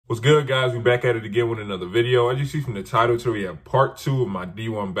What's good, guys? We're back at it again with another video. As you see from the title today, we have part 2 of my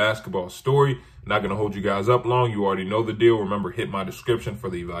D1 basketball story. I'm not going to hold you guys up long. You already know the deal. Remember, hit my description for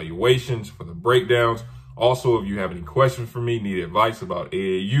the evaluations, for the breakdowns. Also, if you have any questions for me, need advice about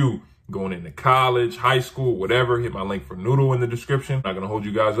AAU, going into college, high school, whatever, hit my link for Noodle in the description. I'm not going to hold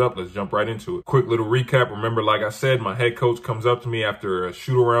you guys up. Let's jump right into it. Quick little recap. Remember, like I said, my head coach comes up to me after a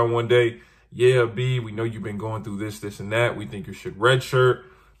shoot around one day. Yeah, B, we know you've been going through this, and that. We think you should redshirt.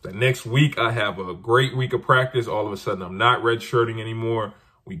 The next week, I have a great week of practice. All of a sudden, I'm not redshirting anymore.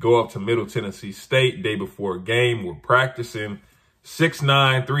 We go up to Middle Tennessee State, day before a game. We're practicing.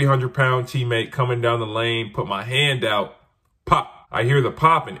 6'9", 300-pound teammate coming down the lane, put my hand out, pop. I hear the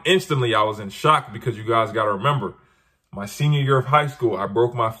pop, and instantly I was in shock because you guys got to remember, my senior year of high school, I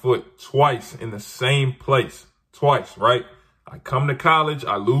broke my foot twice in the same place. Twice, right? I come to college,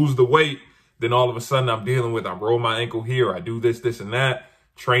 I lose the weight. Then all of a sudden, I'm dealing with, I roll my ankle here, I do this, and that.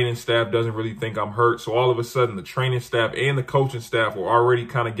 Training staff doesn't really think I'm hurt. So all of a sudden, the training staff and the coaching staff were already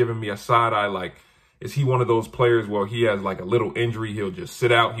kind of giving me a side eye. Like, is he one of those players where he has like a little injury? He'll just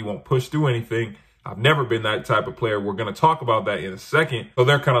sit out. He won't push through anything. I've never been that type of player. We're going to talk about that in a second. So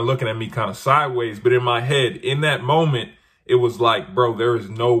they're kind of looking at me kind of sideways. But in my head, in that moment, it was like, bro, there is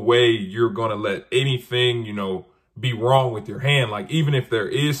no way you're going to let anything, be wrong with your hand. Like, even if there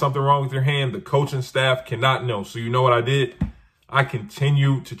is something wrong with your hand, the coaching staff cannot know. So you know what I did? I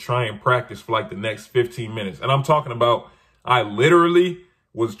continued to try and practice for like the next 15 minutes. And I'm talking about, I literally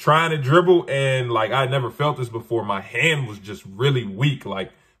was trying to dribble and like, I never felt this before. My hand was just really weak.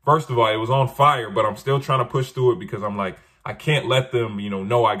 Like, first of all, it was on fire, but I'm still trying to push through it because I'm like, I can't let them,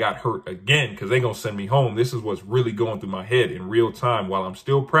 know I got hurt again because they're going to send me home. This is what's really going through my head in real time while I'm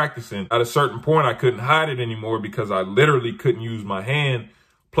still practicing. At a certain point, I couldn't hide it anymore because I literally couldn't use my hand.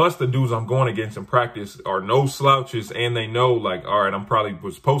 Plus, the dudes I'm going against in practice are no slouches, and they know, like, all right, I'm probably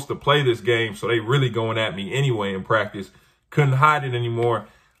was supposed to play this game, so they really going at me anyway in practice. Couldn't hide it anymore.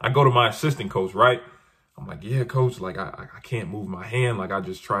 I go to my assistant coach, right? I'm like, yeah, coach, like, I can't move my hand. Like, I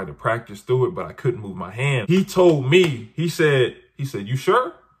just tried to practice through it, but I couldn't move my hand. He told me, he said, you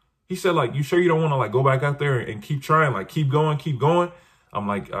sure? He said, like, you sure you don't want to, like, go back out there and keep trying? Like, keep going, keep going? I'm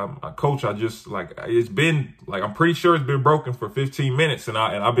like, coach, I just like, it's been like, I'm pretty sure it's been broken for 15 minutes and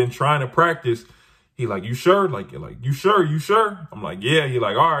I've been trying to practice. He like, you sure? Like, you're like, you sure? I'm like, yeah. He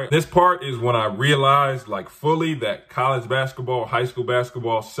like, all right. This part is when I realized like fully that college basketball, high school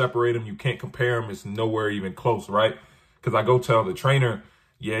basketball, separate them. You can't compare them. It's nowhere even close, right? Because I go tell the trainer,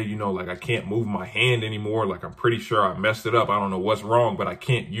 yeah, like I can't move my hand anymore. Like, I'm pretty sure I messed it up. I don't know what's wrong, but I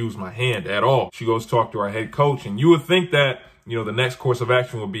can't use my hand at all. She goes talk to our head coach, and you would think that, the next course of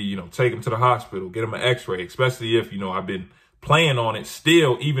action would be, take him to the hospital, get him an x-ray, especially if, I've been playing on it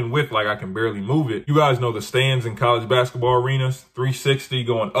still, even with like I can barely move it. You guys know the stands in college basketball arenas, 360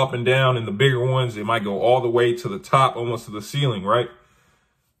 going up and down, and the bigger ones, it might go all the way to the top, almost to the ceiling, right?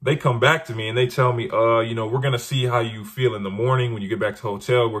 They come back to me and they tell me, we're going to see how you feel in the morning when you get back to the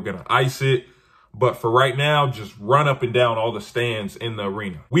hotel. We're going to ice it. But for right now, just run up and down all the stands in the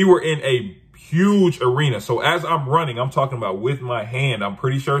arena. We were in a huge arena. So as I'm running, I'm talking about with my hand, I'm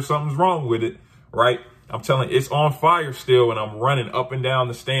pretty sure something's wrong with it, right? I'm telling you, it's on fire still, and I'm running up and down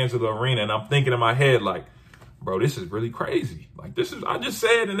the stands of the arena, and I'm thinking in my head, like, bro, this is really crazy. Like, I just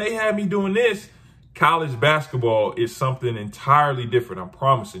said, and they had me doing this. College basketball is something entirely different, I'm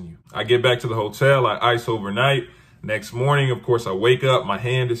promising you. I get back to the hotel, I ice overnight. Next morning, of course, I wake up, my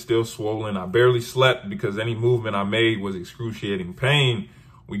hand is still swollen. I barely slept because any movement I made was excruciating pain.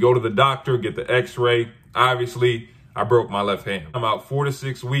 We go to the doctor, get the x-ray. Obviously, I broke my left hand. I'm out 4 to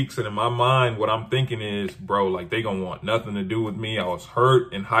 6 weeks, and in my mind, what I'm thinking is, bro, like, they gonna want nothing to do with me. I was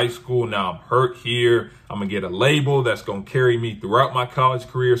hurt in high school. Now I'm hurt here. I'm gonna get a label that's gonna carry me throughout my college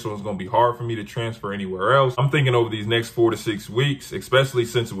career, so it's gonna be hard for me to transfer anywhere else. I'm thinking over these next 4 to 6 weeks, especially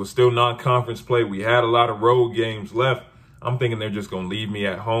since it was still non-conference play, we had a lot of road games left. I'm thinking they're just going to leave me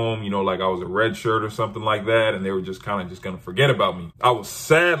at home, like I was a red shirt or something like that. And they were just kind of just going to forget about me. I was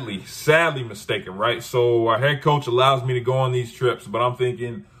sadly mistaken, right? So our head coach allows me to go on these trips, but I'm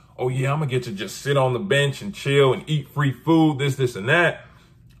thinking, oh yeah, I'm going to get to just sit on the bench and chill and eat free food, this and that.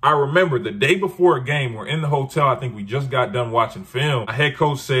 I remember the day before a game, we're in the hotel. I think we just got done watching film. Our head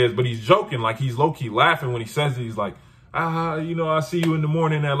coach says, but he's joking, like he's low-key laughing when he says it. He's like, I see you in the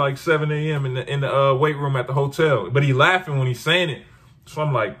morning at like 7 a.m. in the weight room at the hotel. But he laughing when he's saying it. So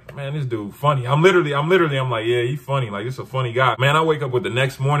I'm like, man, this dude funny. I'm like, yeah, he funny. Like, it's a funny guy. Man, I wake up with the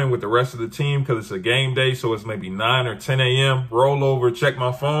next morning with the rest of the team because it's a game day. So it's maybe 9 or 10 a.m. Roll over, check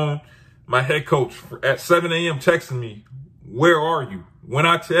my phone. My head coach at 7 a.m. texting me, where are you? When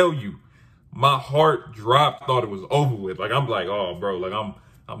I tell you, my heart dropped, thought it was over with. Like, I'm like, oh, bro, like I'm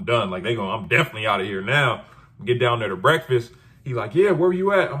I'm done. Like I'm definitely out of here now. Get down there to breakfast. He's like, yeah, where were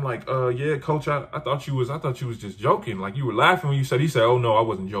you at? I'm like, yeah, coach, I thought you was just joking. Like you were laughing when you said, he said, oh no, I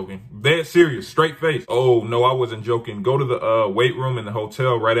wasn't joking. Dead serious, straight face. Oh no, I wasn't joking. Go to the weight room in the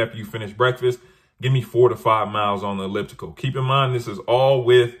hotel right after you finish breakfast. Give me 4 to 5 miles on the elliptical. Keep in mind, this is all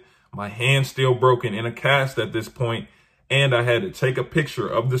with my hand still broken in a cast at this point. And I had to take a picture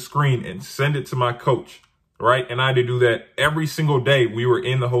of the screen and send it to my coach, right? And I had to do that every single day we were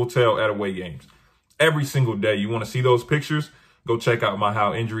in the hotel at away games. Every single day. You want to see those pictures? Go check out my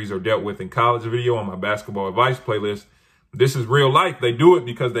How Injuries Are Dealt With in College video on my basketball advice playlist. This is real life. They do it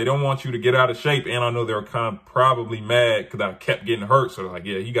because they don't want you to get out of shape. And I know they're probably mad because I kept getting hurt. So they're like,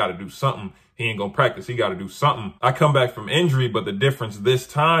 yeah, he got to do something. He ain't going to practice. He got to do something. I come back from injury, but the difference this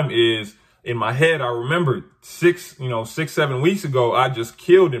time is in my head, I remember 6-7 weeks ago, I just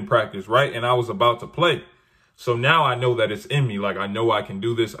killed in practice, right? And I was about to play. So now I know that it's in me. Like, I know I can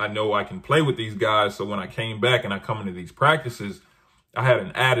do this. I know I can play with these guys. So when I came back and I come into these practices, I had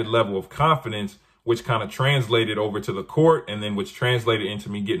an added level of confidence, which kind of translated over to the court and then which translated into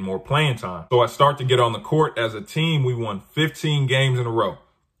me getting more playing time. So I start to get on the court. As a team, we won 15 games in a row.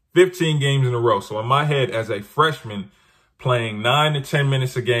 15 games in a row. So in my head, as a freshman, playing 9 to 10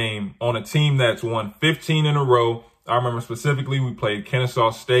 minutes a game on a team that's won 15 in a row. I remember specifically we played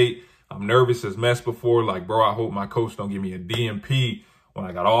Kennesaw State. I'm nervous as mess before. Like, bro, I hope my coach don't give me a DMP when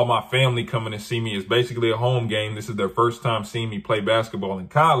I got all my family coming to see me. It's basically a home game. This is their first time seeing me play basketball in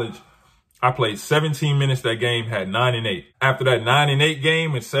college. I played 17 minutes that game, had 9 and 8. After that 9 and 8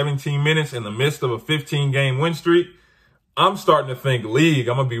 game in 17 minutes in the midst of a 15-game win streak, I'm starting to think league.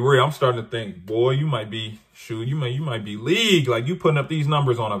 I'm going to be real. I'm starting to think, boy, you might be league. Like, you putting up these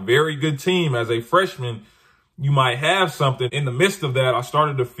numbers on a very good team as a freshman. You might have something. In the midst of that, I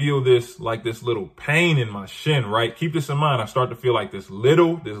started to feel this little pain in my shin, right? Keep this in mind. I start to feel like this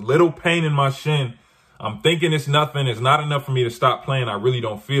little pain in my shin. I'm thinking it's nothing. It's not enough for me to stop playing. I really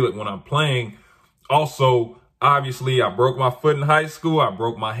don't feel it when I'm playing. Also, obviously, I broke my foot in high school. I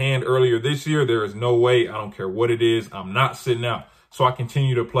broke my hand earlier this year. There is no way, I don't care what it is, I'm not sitting out. So I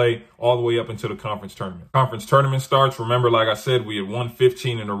continue to play all the way up until the conference tournament. Conference tournament starts. Remember, like I said, we had won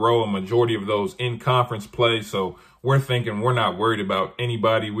 15 in a row, a majority of those in conference play. So we're thinking we're not worried about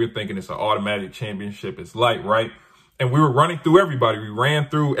anybody. We're thinking it's an automatic championship. It's light, right? And we were running through everybody. We ran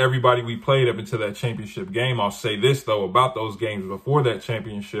through everybody we played up into that championship game. I'll say this, though, about those games before that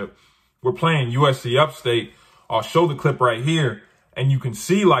championship. We're playing USC Upstate. I'll show the clip right here. And you can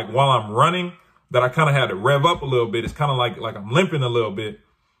see, like, while I'm running, that I kind of had to rev up a little bit. It's kind of like I'm limping a little bit.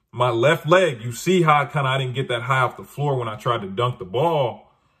 My left leg, you see how I didn't get that high off the floor when I tried to dunk the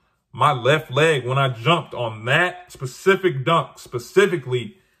ball. My left leg, when I jumped on that specific dunk,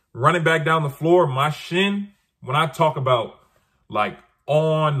 specifically running back down the floor, my shin, when I talk about like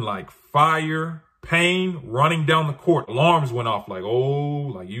fire, pain, running down the court, alarms went off like,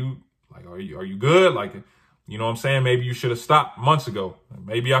 oh, are you good? Like, you know what I'm saying? Maybe you should have stopped months ago.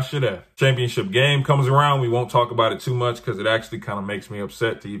 Maybe I should have. Championship game comes around. We won't talk about it too much because it actually kind of makes me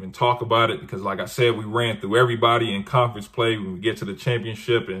upset to even talk about it because, like I said, we ran through everybody in conference play when we get to the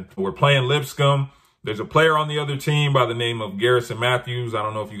championship and we're playing Lipscomb. There's a player on the other team by the name of Garrison Matthews. I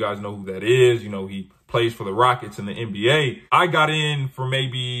don't know if you guys know who that is. You know, he plays for the Rockets in the NBA. I got in for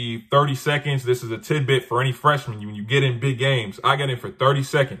maybe 30 seconds. This is a tidbit for any freshman. When you get in big games, I got in for 30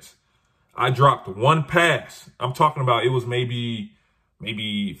 seconds. I dropped one pass. I'm talking about it was maybe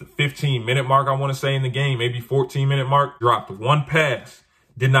the 15-minute mark, I want to say, in the game, maybe 14-minute mark. Dropped one pass.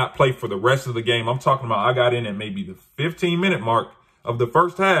 Did not play for the rest of the game. I'm talking about I got in at maybe the 15-minute mark of the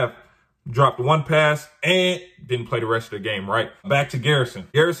first half. Dropped one pass and didn't play the rest of the game, right? Back to Garrison.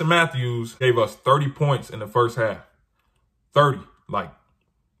 Garrison Matthews gave us 30 points in the first half. 30. Like,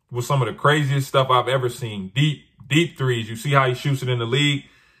 was some of the craziest stuff I've ever seen. Deep threes. You see how he shoots it in the league?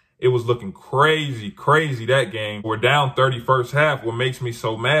 It was looking crazy that game. We're down 30 first half. What makes me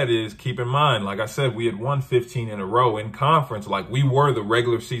so mad is, keep in mind, like I said, we had won 15 in a row in conference. Like, we were the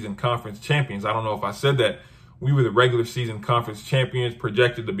regular season conference champions. I don't know if I said that. We were the regular season conference champions,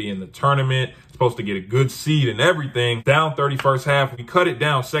 projected to be in the tournament, supposed to get a good seed and everything. Down 30 first half. We cut it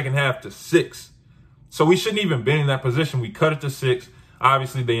down second half to 6. So we shouldn't even been in that position. We cut it to 6.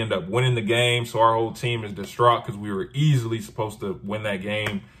 Obviously, they end up winning the game. So our whole team is distraught because we were easily supposed to win that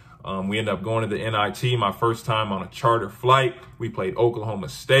game. We ended up going to the NIT, my first time on a charter flight. We played Oklahoma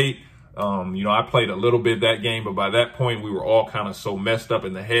State. I played a little bit that game, but by that point, we were all kind of so messed up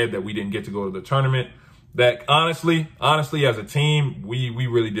in the head that we didn't get to go to the tournament. That honestly, as a team, we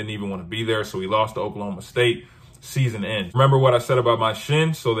really didn't even want to be there. So we lost to Oklahoma State. Season ends. Remember what I said about my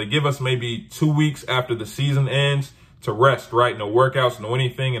shin? So they give us maybe 2 weeks after the season ends to rest, right? No workouts, no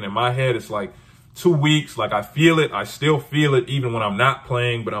anything. And in my head, it's like 2 weeks. Like I feel it. I still feel it even when I'm not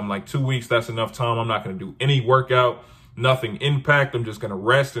playing, but I'm like 2 weeks. That's enough time. I'm not going to do any workout, nothing impact. I'm just going to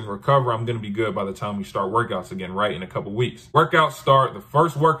rest and recover. I'm going to be good by the time we start workouts again, right? In a couple weeks. Workouts start. The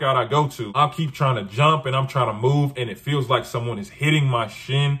first workout I go to, I'll keep trying to jump and I'm trying to move. And it feels like someone is hitting my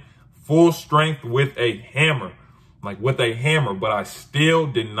shin full strength with a hammer, but I still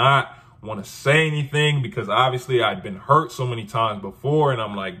did not want to say anything because obviously I'd been hurt so many times before. And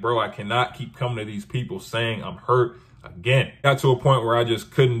I'm like, bro, I cannot keep coming to these people saying I'm hurt again. Got to a point where I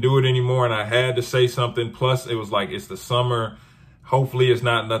just couldn't do it anymore and I had to say something. Plus it was like, it's the summer. Hopefully it's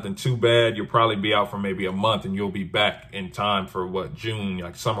not nothing too bad. You'll probably be out for maybe a month and you'll be back in time for June,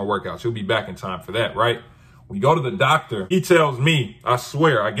 like summer workouts. You'll be back in time for that, right? We go to the doctor. He tells me, I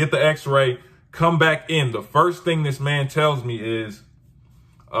swear, I get the x-ray, come back in. The first thing this man tells me is,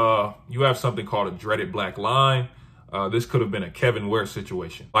 you have something called a dreaded black line. This could have been a Kevin Ware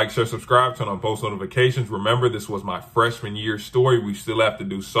situation. Like, share, subscribe, turn on post notifications. Remember, this was my freshman year story. We still have to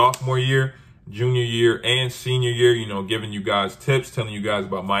do sophomore year, junior year, and senior year, you know, giving you guys tips, telling you guys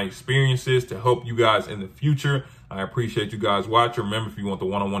about my experiences to help you guys in the future. I appreciate you guys watching. Remember, if you want the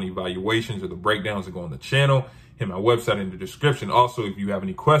one-on-one evaluations or the breakdowns that go on the channel, hit my website in the description. Also, if you have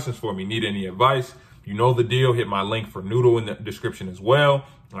any questions for me, need any advice, you know the deal. Hit my link for Noodle in the description as well.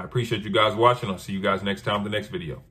 I appreciate you guys watching. I'll see you guys next time, the next video.